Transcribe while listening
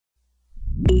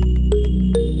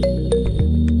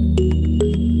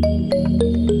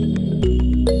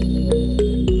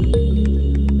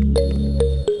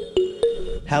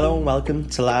Hello and welcome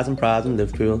to Lads and Pride in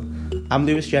Liverpool. I'm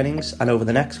Lewis Jennings, and over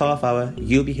the next half hour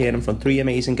you'll be hearing from three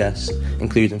amazing guests,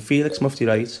 including Felix Mufti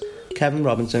Wright, Kevin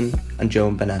Robinson and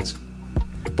Joan Bennett.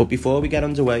 But before we get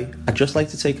underway, I'd just like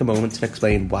to take a moment to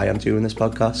explain why I'm doing this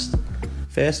podcast.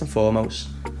 First and foremost,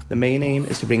 the main aim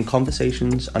is to bring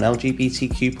conversations on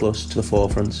LGBTQ+ to the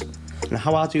forefront, and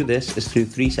how I'll do this is through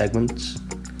three segments.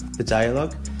 The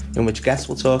dialogue, in which guests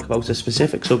will talk about a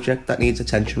specific subject that needs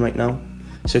attention right now.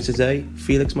 So today,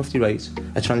 Felix Mufti Wright,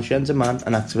 a transgender man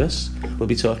and activist, will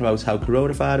be talking about how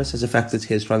coronavirus has affected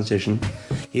his transition.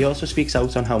 He also speaks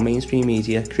out on how mainstream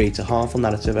media creates a harmful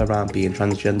narrative around being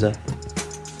transgender.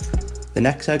 The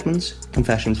next segment,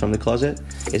 Confessions from the Closet,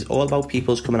 is all about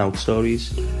people's coming out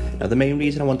stories. Now, the main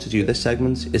reason I want to do this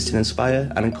segment is to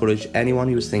inspire and encourage anyone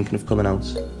who is thinking of coming out.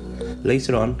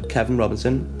 Later on, Kevin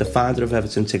Robinson, the founder of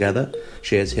Everton Together,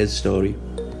 shares his story.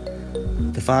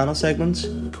 The final segment,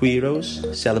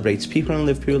 Queeros, celebrates people in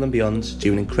Liverpool and beyond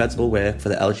doing incredible work for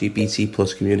the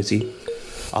LGBT+ community.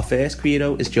 Our first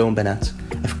Queero is Joan Bennett,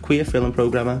 a queer film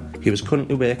programmer who is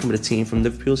currently working with a team from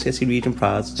Liverpool City Region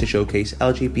Pride to showcase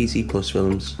LGBT+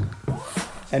 films.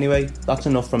 Anyway, that's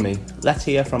enough from me. Let's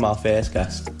hear from our first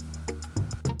guest.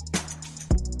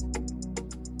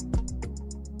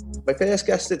 My first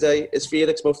guest today is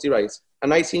Felix Mufti Wright, a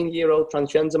 19-year-old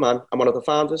transgender man and one of the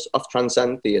founders of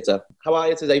Transcend Theatre. How are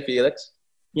you today, Felix?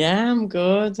 Yeah, I'm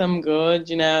good.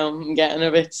 You know, I'm getting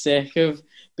a bit sick of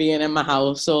being in my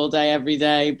house all day, every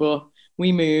day, but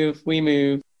we move.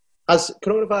 Has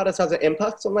coronavirus had an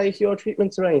impact on, your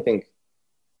treatments or anything?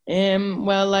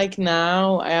 Well,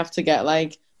 now I have to get,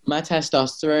 my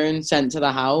testosterone sent to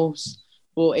the house,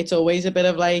 but it's always a bit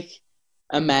of,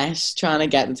 a mess trying to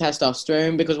get the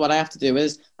testosterone, because what I have to do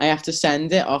is I have to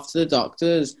send it off to the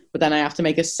doctors, but then I have to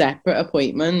make a separate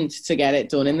appointment to get it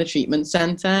done in the treatment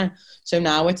centre. So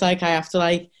now it's I have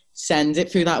to send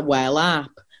it through that Well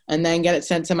app and then get it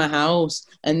sent to my house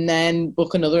and then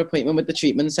book another appointment with the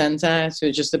treatment centre. So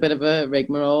it's just a bit of a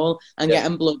rigmarole. And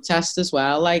getting blood tests as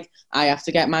well. I have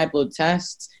to get my blood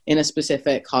tests in a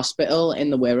specific hospital in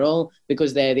the Wirral,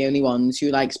 because they're the only ones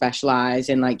who specialise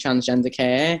in transgender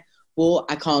care. But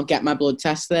I can't get my blood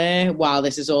test there while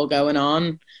this is all going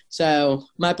on. So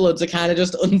my bloods are kind of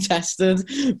just untested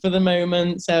for the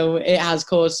moment. So it has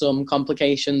caused some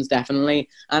complications, definitely.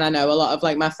 And I know a lot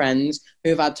of my friends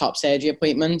who've had top surgery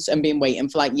appointments and been waiting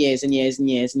for years and years and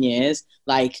years and years,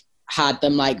 had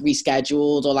them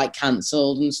rescheduled or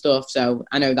cancelled and stuff. So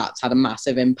I know that's had a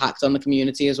massive impact on the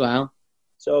community as well.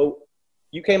 So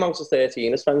you came out as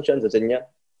 13 as transgender, didn't you?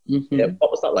 Mm-hmm. Yeah, what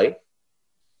was that like?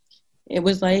 It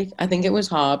was I think it was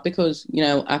hard because,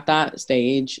 at that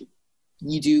stage,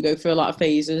 you do go through a lot of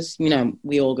phases.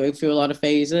 We all go through a lot of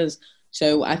phases.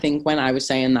 So I think when I was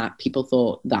saying that, people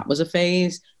thought that was a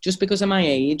phase just because of my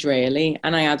age, really.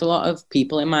 And I had a lot of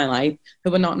people in my life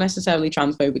who were not necessarily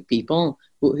transphobic people,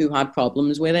 but who had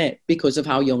problems with it because of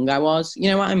how young I was. You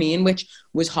know what I mean? Which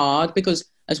was hard because,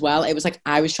 as well, it was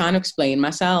I was trying to explain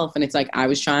myself, and it's I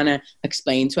was trying to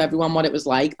explain to everyone what it was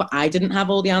like, but I didn't have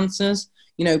all the answers.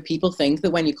 People think that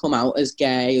when you come out as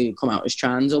gay or you come out as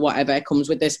trans or whatever, it comes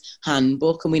with this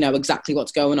handbook and we know exactly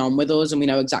what's going on with us and we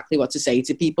know exactly what to say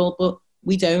to people, but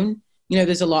we don't.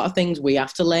 There's a lot of things we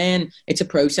have to learn. It's a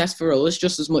process for us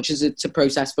just as much as it's a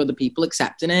process for the people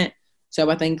accepting it.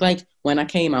 So I think when I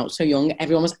came out so young,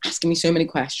 everyone was asking me so many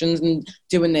questions and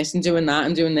doing this and doing that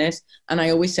and doing this. And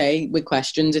I always say with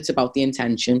questions, it's about the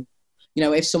intention.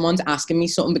 If someone's asking me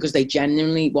something because they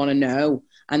genuinely want to know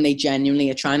and they genuinely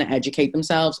are trying to educate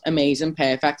themselves, amazing,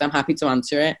 perfect, I'm happy to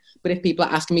answer it. But if people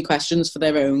are asking me questions for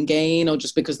their own gain or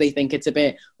just because they think it's a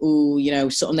bit,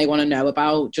 something they want to know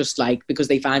about, just because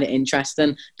they find it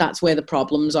interesting, that's where the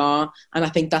problems are. And I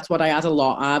think that's what I had a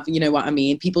lot of, you know what I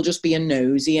mean? People just being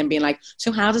nosy and being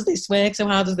so how does this work? So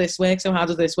how does this work? So how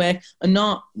does this work? And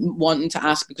not wanting to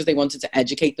ask because they wanted to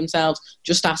educate themselves,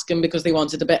 just asking because they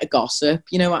wanted a bit of gossip,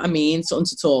 you know what I mean? Something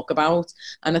to talk about.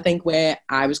 And I think where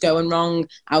I was going wrong,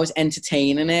 I was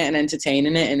entertaining it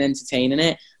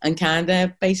and kind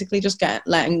of basically just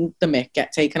letting the mick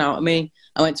get taken out of me.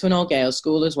 I went to an all-girls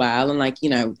school as well, and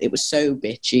it was so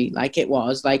bitchy. It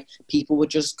was people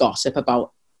would just gossip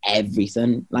about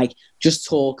everything, just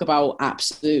talk about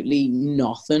absolutely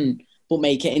nothing, but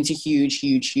make it into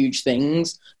huge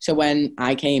things. So when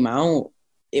I came out,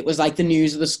 it was like the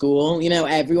news of the school. You know,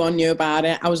 everyone knew about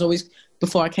it. I was always,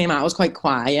 before I came out, I was quite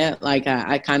quiet. Like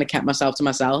I kind of kept myself to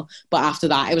myself. But after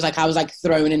that, it was like I was like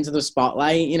thrown into the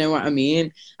spotlight. You know what I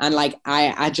mean? And like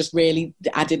I just really,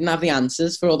 I didn't have the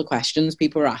answers for all the questions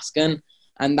people were asking.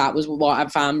 And that was what I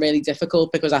found really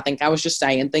difficult, because I think I was just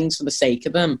saying things for the sake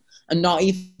of them and not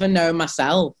even knowing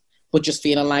myself, but just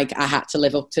feeling like I had to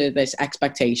live up to this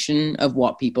expectation of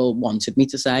what people wanted me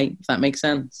to say, if that makes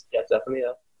sense. Yeah, definitely,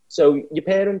 yeah. So your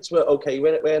parents were okay,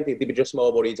 weren't they? They were just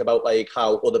more worried about like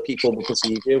how other people would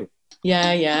perceive you.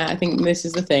 Yeah. I think this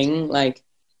is the thing. Like,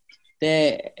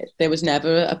 there was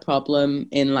never a problem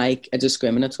in like a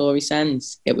discriminatory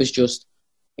sense. It was just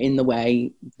in the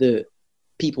way that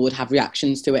people would have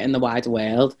reactions to it in the wider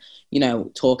world. You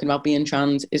know, talking about being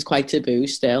trans is quite taboo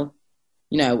still.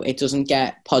 You know, it doesn't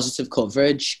get positive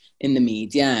coverage in the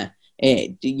media.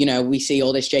 You know, we see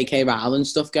all this J.K. Rowling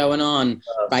stuff going on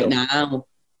right now.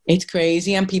 It's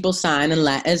crazy, and people signing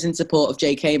letters in support of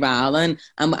J.K. Rowling.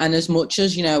 And as much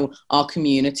as, you know, our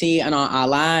community and our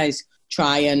allies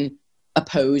try and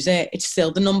oppose it, it's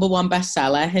still the #1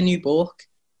 bestseller, her new book.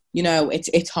 You know,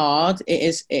 it's hard.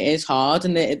 It is hard,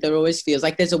 and there always feels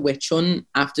like there's a witch hunt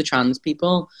after trans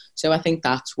people. So I think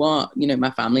that's what, you know,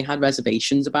 my family had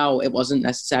reservations about. It wasn't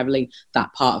necessarily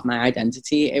that part of my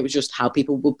identity. It was just how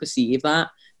people would perceive that,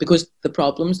 because the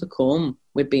problems that come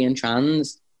with being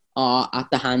trans are at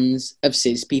the hands of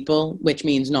cis people, which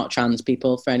means not trans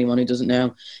people, for anyone who doesn't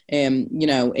know. You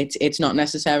know, it's not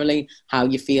necessarily how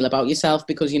you feel about yourself,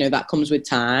 because, you know, that comes with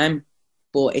time.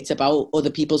 But it's about other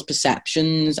people's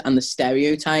perceptions and the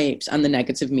stereotypes and the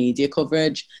negative media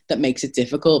coverage that makes it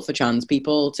difficult for trans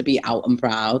people to be out and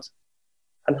proud.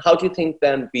 And how do you think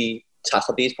then we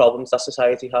tackle these problems that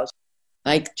society has?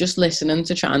 Like, just listening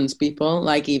to trans people,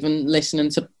 like even listening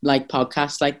to like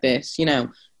podcasts like this, you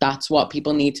know, that's what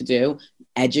people need to do.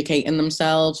 Educating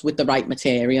themselves with the right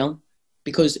material,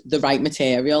 because the right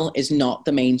material is not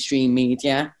the mainstream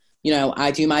media. You know, I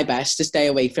do my best to stay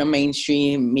away from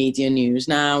mainstream media news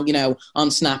now. You know, on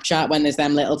Snapchat, when there's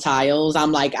them little tiles,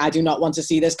 I'm like, I do not want to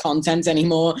see this content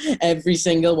anymore, every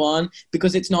single one,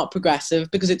 because it's not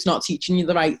progressive, because it's not teaching you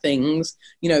the right things.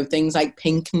 You know, things like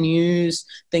pink news,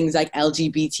 things like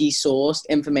LGBT sourced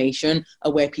information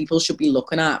are where people should be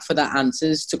looking at for the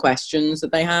answers to questions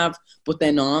that they have, but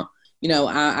they're not. You know,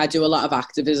 I do a lot of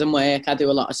activism work, I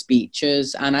do a lot of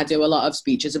speeches, and I do a lot of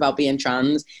speeches about being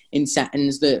trans in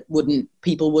settings that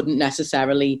people wouldn't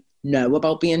necessarily know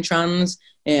about being trans.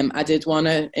 I did one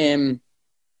at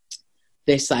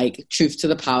this like Truth to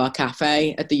the Power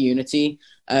cafe at the Unity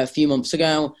a few months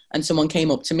ago, and someone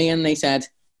came up to me and they said,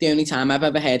 the only time I've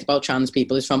ever heard about trans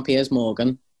people is from Piers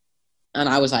Morgan. And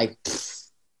I was like,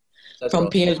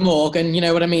 from Piers Morgan, you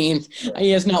know what I mean?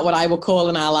 He is not what I would call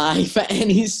an ally for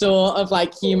any sort of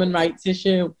like human rights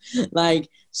issue. Like,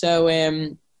 so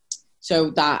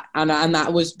that, and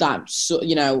that was that,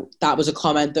 you know, that was a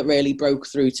comment that really broke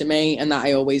through to me, and that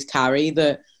I always carry,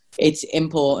 that it's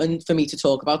important for me to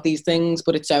talk about these things,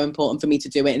 but it's so important for me to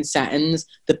do it in settings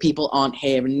that people aren't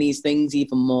hearing these things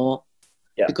even more.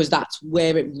 Yeah. Because that's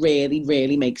where it really,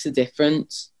 really makes a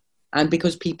difference. And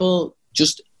because people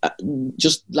just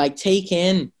like take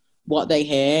in what they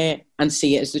hear and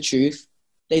see it as the truth.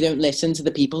 They don't listen to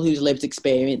the people whose lived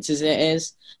experiences it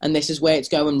is. And this is where it's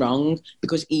going wrong,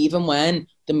 because even when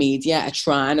the media are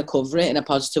trying to cover it in a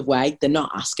positive way, they're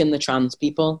not asking the trans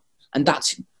people. And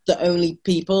that's the only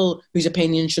people whose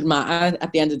opinion should matter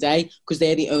at the end of the day, because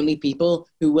they're the only people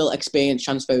who will experience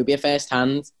transphobia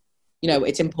firsthand. You know,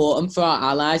 it's important for our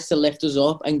allies to lift us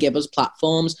up and give us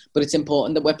platforms, but it's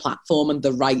important that we're platforming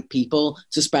the right people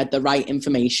to spread the right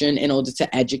information in order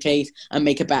to educate and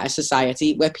make a better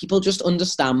society where people just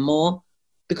understand more.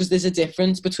 Because there's a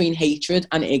difference between hatred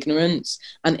and ignorance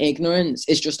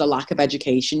is just a lack of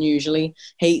education usually.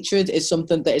 Hatred is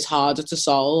something that is harder to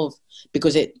solve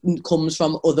because it comes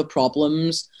from other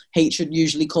problems. Hatred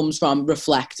usually comes from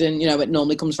reflecting, you know, it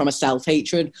normally comes from a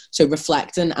self-hatred. So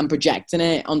reflecting and projecting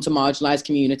it onto marginalized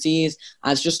communities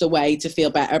as just a way to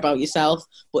feel better about yourself.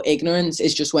 But ignorance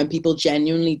is just when people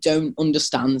genuinely don't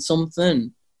understand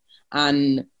something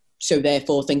and so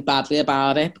therefore think badly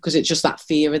about it, because it's just that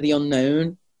fear of the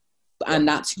unknown. And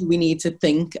that's who we need to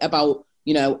think about,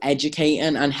 you know,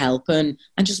 educating and helping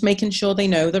and just making sure they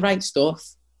know the right stuff,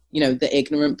 you know, the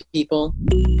ignorant people.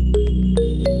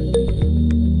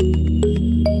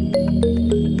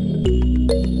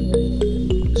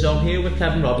 So I'm here with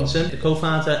Kevin Robinson, the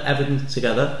co-founder of Everything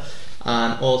Together,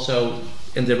 and also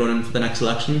in the running for the next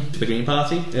election for the Green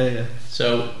Party. Yeah.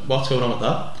 So what's going on with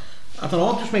that? I don't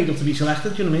know, I'm just made up to be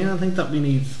selected, do you know what I mean? I think that we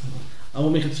need, I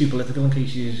won't make it too political in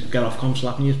case you get Ofcom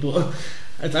slapping you, but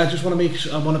I just want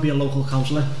to be a local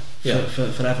councillor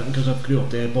for Everton, because I've grew up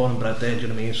there, born and bred there, do you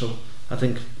know what I mean? So I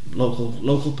think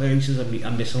local places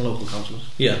are missing local councillors.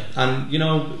 Yeah, and you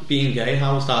know, being gay,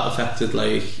 how has that affected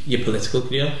like your political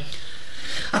career?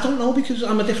 I don't know, because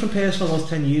I'm a different person I was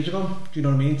 10 years ago. Do you know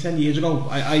what I mean? 10 years ago,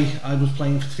 I was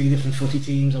playing for 3 different footy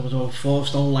teams. I was a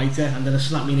 4-stone lighter, and then I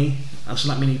snapped my knee.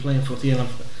 Playing footy, and I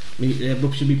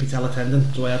ruptured my patella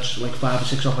tendon. So I had like 5 or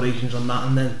 6 operations on that,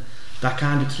 and then that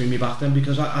kind of threw me back then,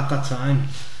 because at that time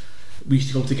we used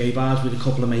to go to gay bars with a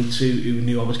couple of mates who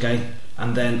knew I was gay,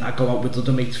 and then I'd go out with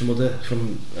other mates from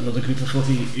another group of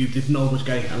footy who didn't know I was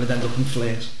gay, and I'd end up in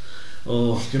flares.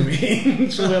 Or, do you know what I mean?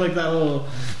 Somewhere like that, or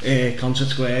Concert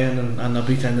Square, and I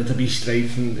pretended to be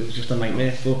straight, and it was just a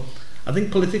nightmare. But I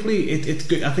think politically, it's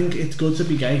good. I think it's good to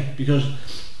be gay, because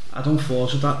I don't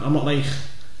force it. That I'm not like,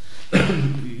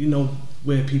 you know,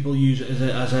 where people use it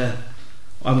as a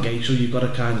I'm gay, so you've got to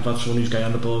kind of have someone who's gay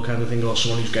on the board kind of thing, or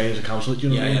someone who's gay as a councillor. Do you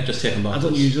know what I mean? Yeah, just taking boxes. I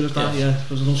don't use it as that,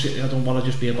 because I don't want to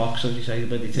just be a box, as you say,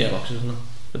 but they take boxes, isn't it?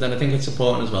 But then I think it's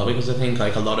important as well, because I think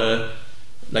like a lot of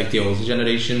like the older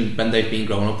generation, when they've been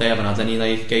growing up, they haven't had any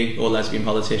like gay or lesbian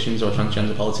politicians or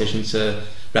transgender politicians to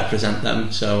represent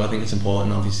them. So I think it's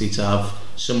important, obviously, to have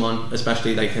someone,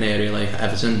 especially like an area like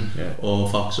Everton or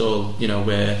Vauxhall, you know,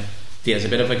 where there's a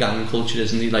bit of a gang culture,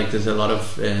 isn't there? Like there's a lot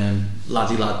of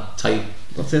laddie lad type.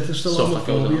 That's it. There's still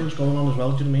homophobia going on as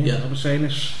well. Do you know what I mean? Yeah. I was saying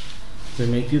this to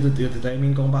mate the other day. I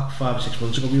mean, going back 5 or 6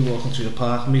 months ago, we were walking through the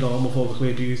park and we got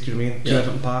homophobically abused. Do you know what I mean? Yeah.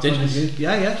 Everton Park. Did you?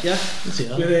 Yeah.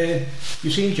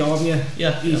 You've seen Joe, haven't you?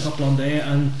 Yeah. He's got blonde hair,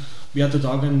 and we had the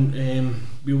dog, and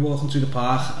we were walking through the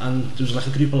park, and there was like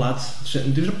a group of lads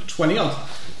sitting. There was about 20 odd.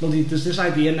 Well, there's this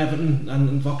idea in Everton and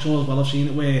in Vauxhall as well. I've seen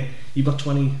it where you've got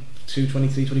 22,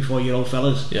 23, 24-year-old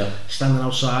fellas standing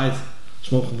outside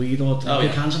smoking weed or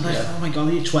drinking cans, and I said, oh my god,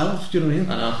 are you 12? Do you know what I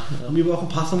mean? I know. And we were walking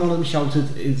past them, one of them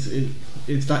shouted,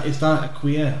 is that a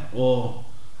queer, or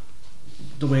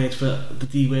the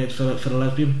D word for a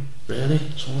lesbian? Really?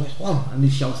 So I'm like, well, and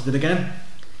he shouted it again,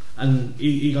 and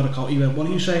he got a call. He went, what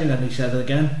are you saying? And he said it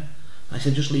again. I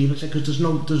said, just leave it, because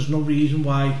there's no reason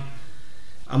why.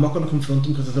 I'm not going to confront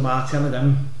them, because of the Martin and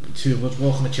them two of us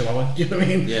walking a chihuahua. Do you know what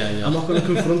I mean? Yeah. I'm not going to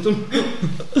confront them.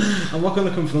 I'm not going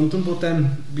to confront them, but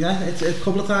then it's a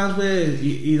couple of times where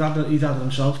he's had it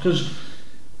himself, because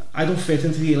I don't fit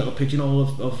into the little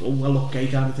pigeonhole of I look gay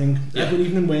kind of thing.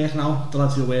 Even in work now, the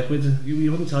lads who I work with, you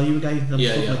wouldn't tell you were gay and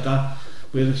stuff like that.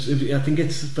 Whereas I think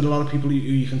it's for a lot of people who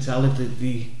you can tell if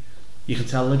you can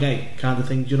tell they're gay kind of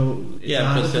thing, you know.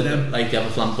 Yeah, because like they have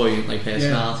a flamboyant like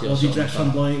personality, or they dress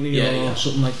flamboyantly, or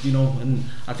something like, you know. And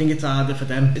I think it's harder for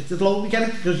them. It's the low we get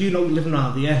it, because you know, living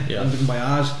around here and living by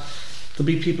ours, there'll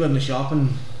be people in the shop and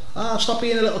stop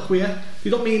being a little queer. You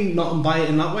don't mean nothing by it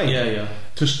in that way.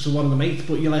 Just to one of the mates,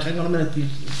 but you're like, hang on a minute,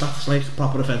 that's like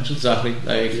proper offensive. Exactly.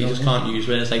 Like you just can't use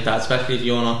words like that, especially if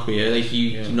you're not queer. Like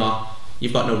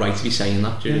you've got no right to be saying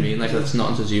that. Do you know what I mean? Like that's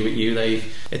nothing to do with you. Like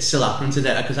it's still happening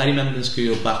today. Because I remember in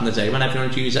school back in the day when everyone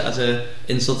would use it as a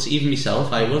insult. Even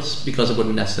myself, I was, because I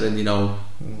wouldn't necessarily know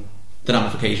the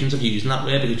ramifications of using that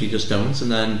word, because you just don't.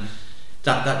 And then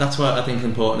that's what I think is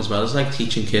important as well. Is like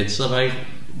teaching kids about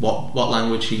what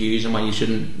language you use and why you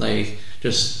shouldn't like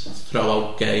just throw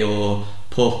out gay or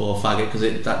poor faggot,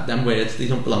 because them words, they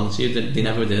don't belong to you. They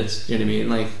never did. You know what I mean?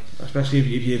 Like. Especially if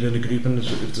you're in a group and if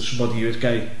there's somebody who is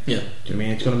gay, do you know what I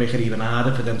mean? It's going to make it even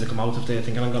harder for them to come out if they're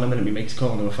thinking, I'm going to minute my mates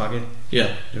calling them a faggot. Do you know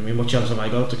what I mean? What chance have I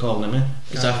got to call them in?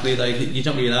 Exactly, like you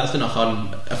don't realise the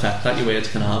knock-on effect that your words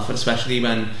can have, especially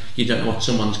when you don't know what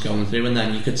someone's going through, and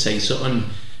then you could say something,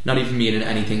 not even meaning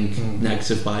anything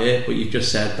negative by it, but you've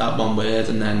just said that one word,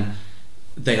 and then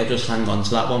they'll just hang on to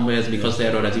that one word, and because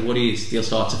they're already worried, they'll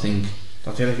start to think.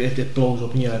 That's it blows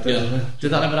up in your head, doesn't it? Did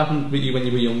that ever happen with you when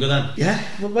you were younger then? Yeah,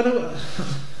 well, I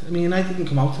didn't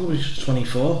come out till I was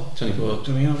 24. 24. Do you know what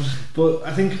I mean? But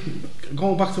I think,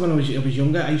 going back to when I was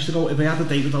younger, I used to go, if I had a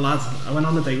date with a lad, I went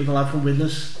on a date with a lad from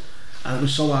Widnes, and it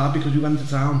was so hard because we went to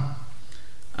town,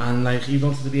 and like he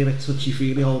wanted to be a bit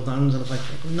touchy-feely, hold hands, and I was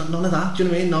like, none of that, do you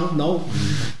know what I mean? No.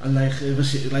 And like, it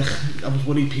was like, I was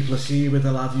worried people would see with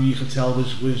a lad who you could tell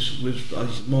was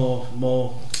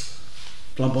more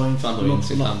flamboyant,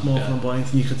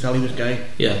 flamboyant, and you could tell he was gay.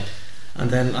 And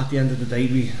then at the end of the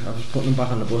day, I was putting him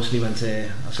back on the bus, and he went,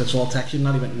 I said, so I'll text you,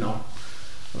 and he went, no.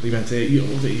 He went,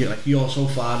 you're so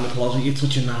far in the closet, you're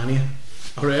touching Narnia.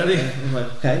 Oh, really? I was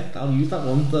like, okay, I'll use that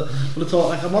one. But I thought,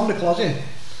 like, I'm on the closet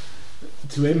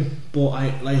to him, but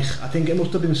I think it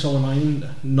must have been so annoying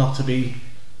not to be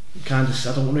kind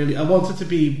of, I wanted to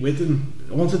be with him,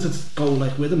 I wanted to go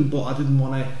like with him, but I didn't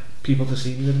want people to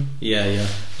see me with him. Yeah. Do you know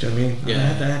what I mean? Yeah. I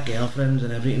had girlfriends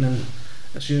and everything, and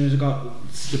as soon as it got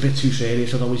a bit too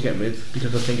serious, I'd always get rid,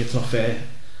 because I think it's not fair.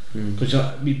 Because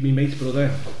my mate's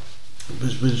brother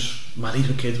was married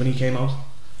with kids when he came out.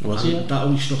 Was he? That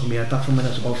always stuck in my head, that from when I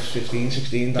was about 15,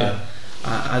 16, that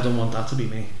I don't want that to be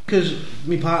me. Because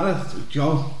my partner,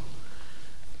 Joe...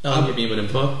 How long have you been with him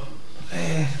for?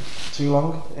 Too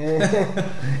long.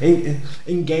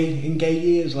 In gay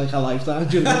years, like a lifetime,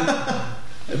 do you know?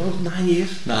 About 9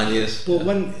 years. 9 years. But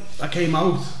when I came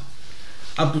out,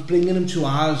 I was bringing him to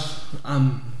ours.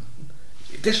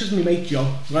 This is my mate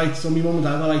Joe, right? So my mum and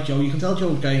dad are like, Joe, you can tell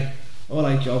Joe's gay.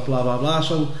 Alright Joe, blah blah blah.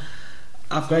 So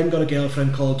I've got a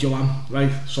girlfriend called Joanne,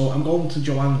 right? So I'm going to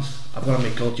Joanne's. I've got a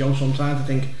mate called Joe, so I'm trying to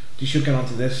think, you should get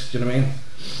onto this, do you know what I mean?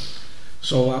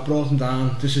 So I brought him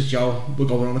down, this is Joe, we're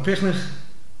going on a picnic.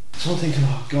 So I'm thinking,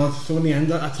 oh God. So in the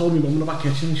end, I told my mum in the back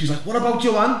kitchen, she's like, what about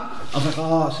Joanne? I was like,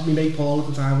 oh, it's my mate Paul at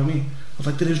the time with me. I was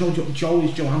like, there is no Joe,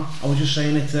 is Joanne. I was just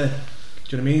saying it to,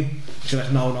 do you know what I mean? She's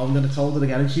like, no, and then I told her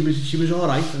again, and she was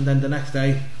alright. And then the next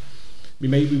day, we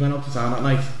went out to town that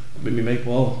night with my mate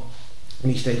Paul,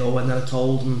 and he stayed over, and then I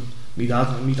told him, my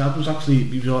dad was actually,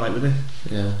 he was alright with it.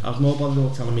 Yeah. I was more bothered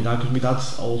about telling my dad, because my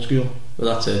dad's old school.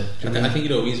 Well, that's it. I think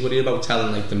you're always worried about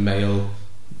telling like the male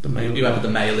whoever the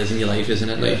male is in your life, isn't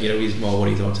it? Like you're always more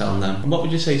worried about telling them. And what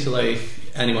would you say to like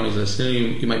anyone who's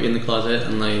listening? You might be in the closet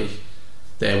and like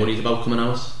they're worried about coming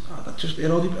out. That just, you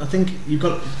know, I think you've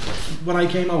got, when I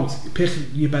came out, pick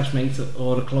your best mate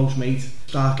or a close mate,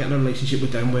 start getting a relationship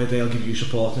with them where they'll give you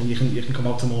support, and you can come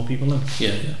out to more people. And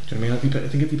yeah. Do you know what I mean? I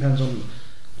think it depends on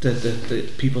the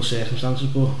people's circumstances,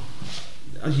 but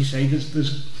as you say,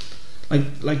 there's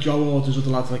like Joe or there's other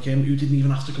lads like him who didn't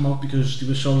even have to come out because they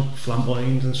were so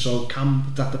flamboyant and so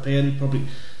camp that the parent probably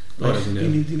like they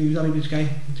knew that he was gay.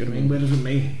 Do you know what I mean? Whereas with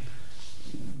me,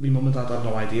 my mum and dad had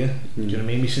no idea. Do you know what I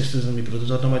mean? My sisters and my brothers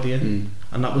had no idea,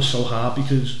 and that was so hard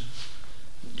because,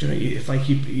 do you know, it's like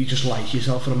you just like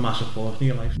yourself for a massive portion of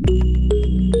your life.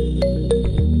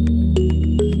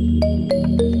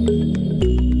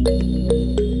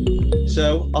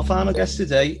 So our final guest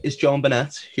today is Joan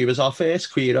Burnett, who is our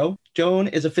first queero. Joan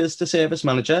is a visitor service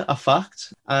manager at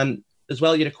FACT, and as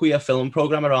well you're a queer film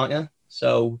programmer, aren't you?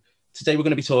 So today we're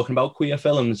going to be talking about queer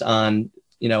films and,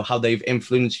 you know, how they've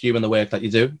influenced you in the work that you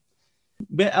do.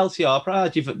 With LTR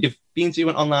Pride, you've been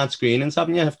doing online screenings,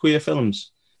 haven't you, of queer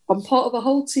films? I'm part of a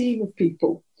whole team of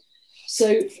people.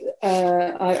 So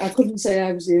I couldn't say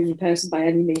I was the only person by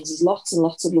any means. There's lots and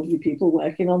lots of lovely people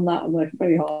working on that and working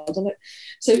very hard on it.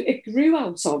 So it grew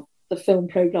out of the film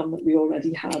programme that we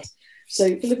already had.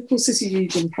 So for Liverpool City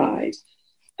Region Pride,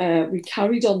 we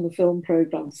carried on the film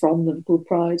programme from Liverpool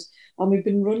Pride, and we've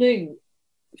been running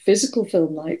physical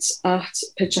film nights at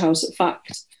Picture House at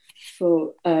FACT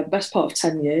for best part of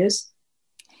 10 years.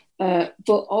 But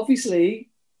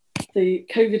obviously the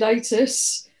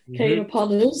COVID-itis came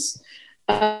upon us.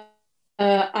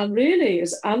 And really,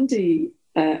 as Andy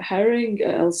Herring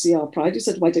at LCR Pride, he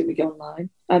said, why don't we go online?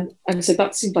 And so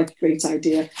that seemed like a great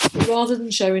idea. But rather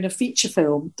than showing a feature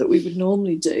film that we would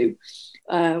normally do,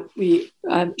 we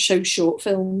show short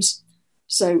films.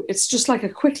 So it's just like a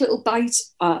quick little bite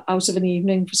out of an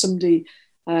evening for somebody.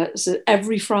 So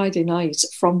every Friday night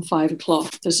from 5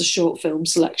 o'clock, there's a short film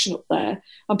selection up there,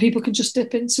 and people can just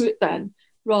dip into it then,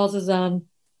 rather than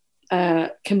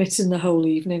committing the whole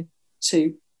evening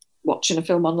to watching a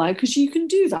film online, because you can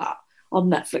do that on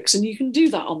Netflix and you can do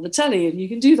that on the telly and you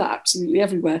can do that absolutely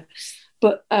everywhere.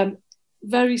 But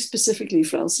very specifically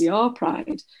for LCR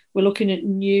Pride, we're looking at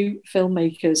new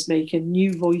filmmakers making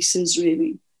new voices,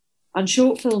 really. And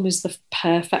short film is the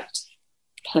perfect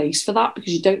place for that,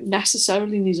 because you don't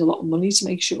necessarily need a lot of money to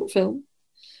make short film.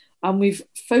 And we've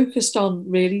focused on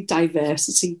really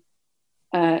diversity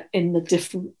in the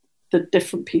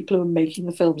different people who are making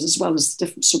the films, as well as the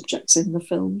different subjects in the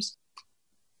films.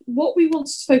 What we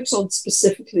wanted to focus on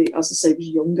specifically, as I say, was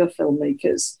younger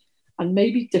filmmakers and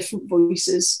maybe different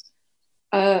voices.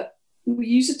 We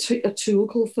use a tool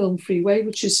called Film Freeway,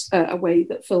 which is a way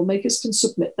that filmmakers can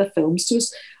submit their films to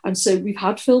us. And so we've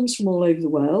had films from all over the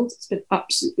world. It's been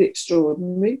absolutely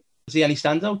extraordinary. Is there any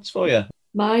standouts for you?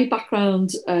 My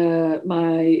background,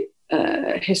 my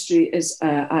history is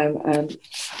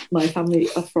my family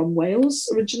are from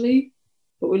Wales originally,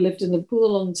 but we lived in Liverpool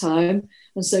a long time.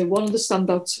 And so one of the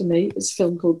standouts for me is a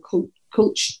film called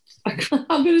I'm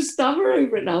going to stammer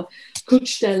over it now,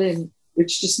 Cwtch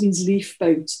which just means leaf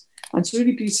boat. And it's a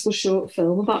really beautiful short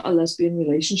film about a lesbian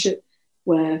relationship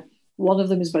where one of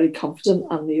them is very confident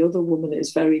and the other woman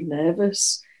is very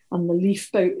nervous. And the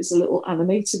leaf boat is a little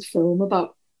animated film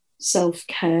about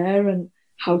self-care and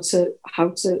how to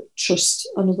trust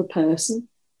another person.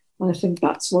 And I think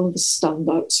that's one of the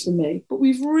standouts for me. But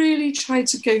we've really tried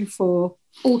to go for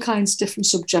all kinds of different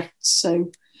subjects.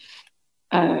 So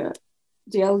the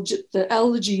L,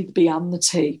 the G, the B and the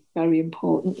T, very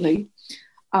importantly.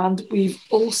 And we've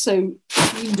also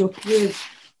teamed up with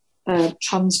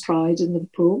Trans Pride in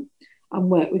Liverpool and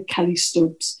worked with Kelly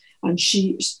Stubbs. And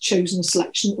she's chosen a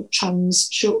selection of trans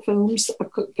short films that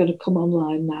are going to come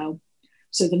online now.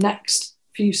 So the next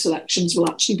few selections will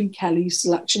actually be Kelly's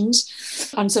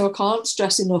selections. And so I can't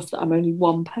stress enough that I'm only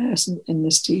one person in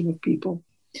this team of people.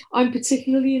 I'm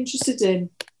particularly interested in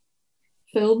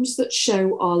films that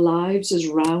show our lives as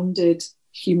rounded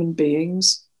human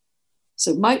beings.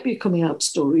 So it might be a coming out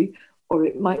story, or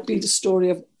it might be the story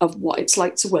of what it's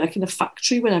like to work in a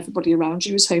factory when everybody around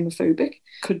you is homophobic.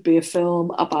 Could be a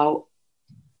film about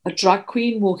a drag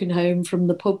queen walking home from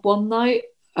the pub one night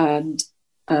and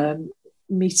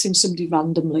meeting somebody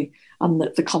randomly, and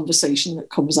the conversation that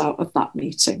comes out of that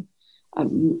meeting,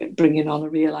 bringing on a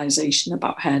realisation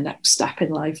about her next step in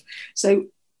life. So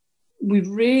we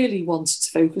really wanted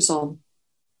to focus on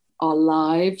our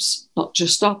lives, not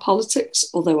just our politics,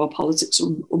 although our politics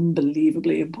are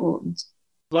unbelievably important.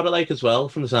 What I like as well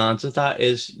from the sounds of that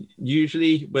is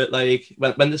usually with like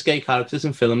when there's gay characters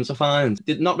in films, I find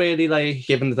they're not really like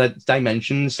given the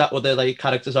dimensions that other like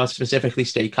characters are, specifically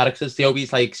straight characters. They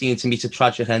always like seem to meet a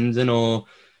tragic ending, or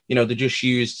they're just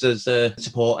used as a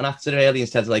supporting actor really,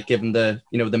 instead of like given the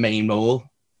the main role.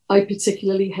 I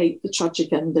particularly hate the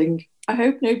tragic ending. I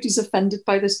hope nobody's offended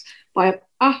by this, but I'm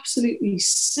absolutely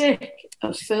sick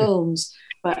of films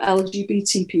where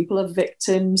LGBT people are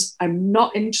victims. I'm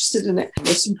not interested in it.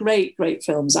 There's some great, great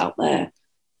films out there.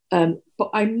 But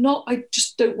I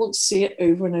just don't want to see it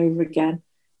over and over again.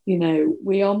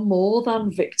 We are more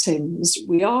than victims.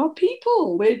 We are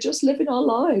people. We're just living our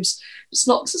lives. It's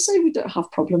not to say we don't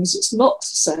have problems. It's not to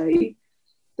say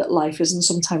that life isn't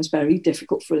sometimes very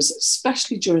difficult for us,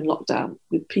 especially during lockdown,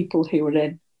 with people who are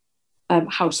in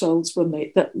households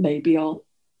that maybe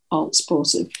aren't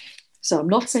supportive. So I'm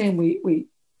not saying we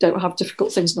don't have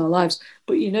difficult things in our lives,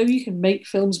 but you can make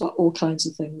films about all kinds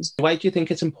of things. Why do you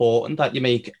think it's important that you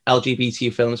make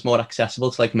LGBT films more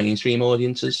accessible to like mainstream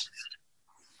audiences?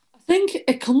 I think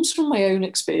it comes from my own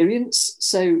experience.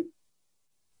 So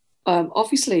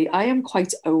obviously I am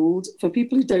quite old. For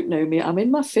people who don't know me, I'm in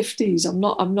my 50s. I'm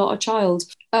not a child.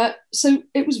 So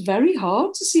it was very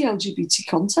hard to see LGBT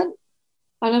content.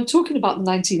 And I'm talking about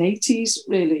the 1980s,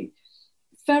 really.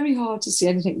 Very hard to see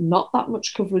anything, not that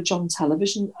much coverage on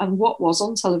television. And what was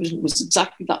on television was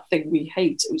exactly that thing we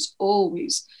hate. It was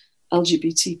always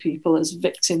LGBT people as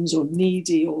victims or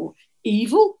needy or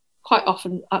evil, quite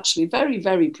often actually very,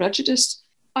 very prejudiced.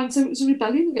 And so it was a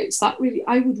rebellion against that, really.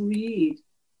 I would read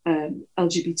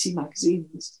LGBT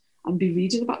magazines and be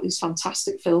reading about these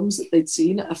fantastic films that they'd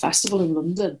seen at a festival in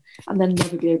London and then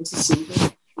never be able to see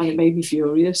them. And it made me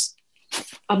furious.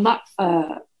 And that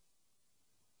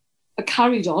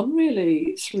carried on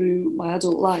really through my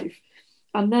adult life.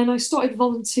 And then I started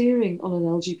volunteering on an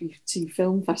LGBT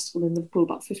film festival in Liverpool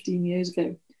about 15 years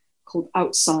ago called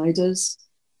Outsiders.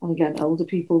 And again, older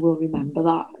people will remember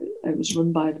that. It was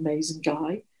run by an amazing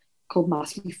guy called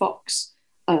Matthew Fox.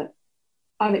 And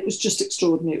it was just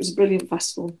extraordinary. It was a brilliant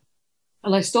festival.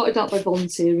 And I started out by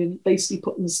volunteering, basically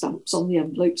putting the stamps on the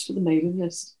envelopes for the mailing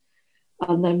list.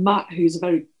 And then Matt, who's a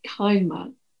very kind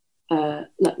man,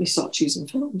 let me start choosing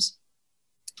films.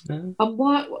 And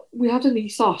we had an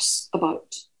ethos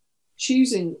about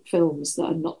choosing films that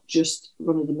are not just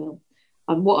run-of-the-mill.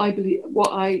 And what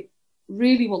I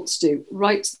really want to do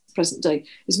right to the present day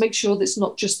is make sure that it's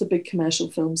not just the big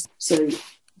commercial films. So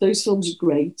those films are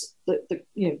great. That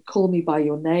Call Me By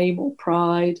Your Name or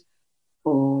Pride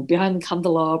or Behind the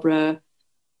Candelabra,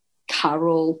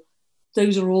 Carol.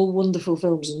 Those are all wonderful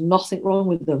films and nothing wrong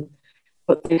with them.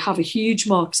 But they have a huge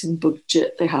marketing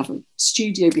budget. They have a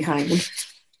studio behind them.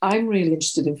 I'm really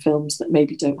interested in films that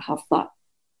maybe don't have that.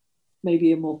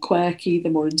 Maybe are more quirky,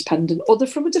 they're more independent, or they're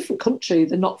from a different country.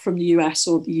 They're not from the US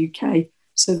or the UK.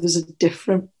 So there's a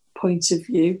different point of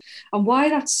view. And why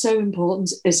that's so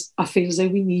important is I feel as though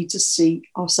we need to see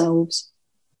ourselves.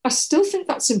 I still think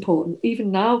that's important, even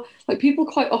now. Like, people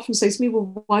quite often say to me,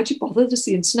 well, why do you bother? There's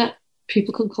the internet.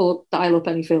 People can dial up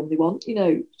any film they want,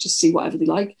 just see whatever they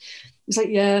like. It's like,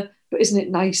 yeah, but isn't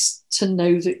it nice to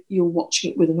know that you're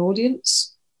watching it with an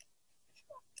audience?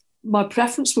 My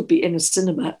preference would be in a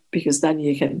cinema, because then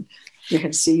you can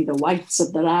see the whites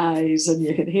of their eyes and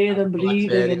you can hear them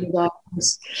breathing in the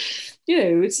darkness.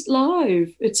 It's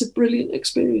live. It's a brilliant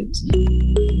experience.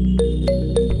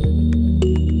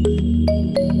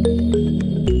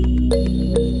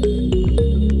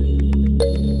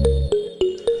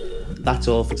 That's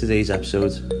all for today's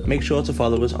episode. Make sure to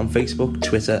follow us on Facebook,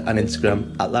 Twitter and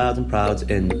Instagram at Loud and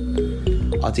Proud In.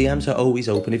 Our DMs are always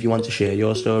open if you want to share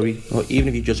your story, or even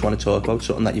if you just want to talk about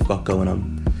something that you've got going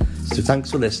on. So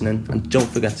thanks for listening, and don't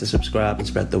forget to subscribe and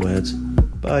spread the word.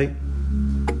 Bye.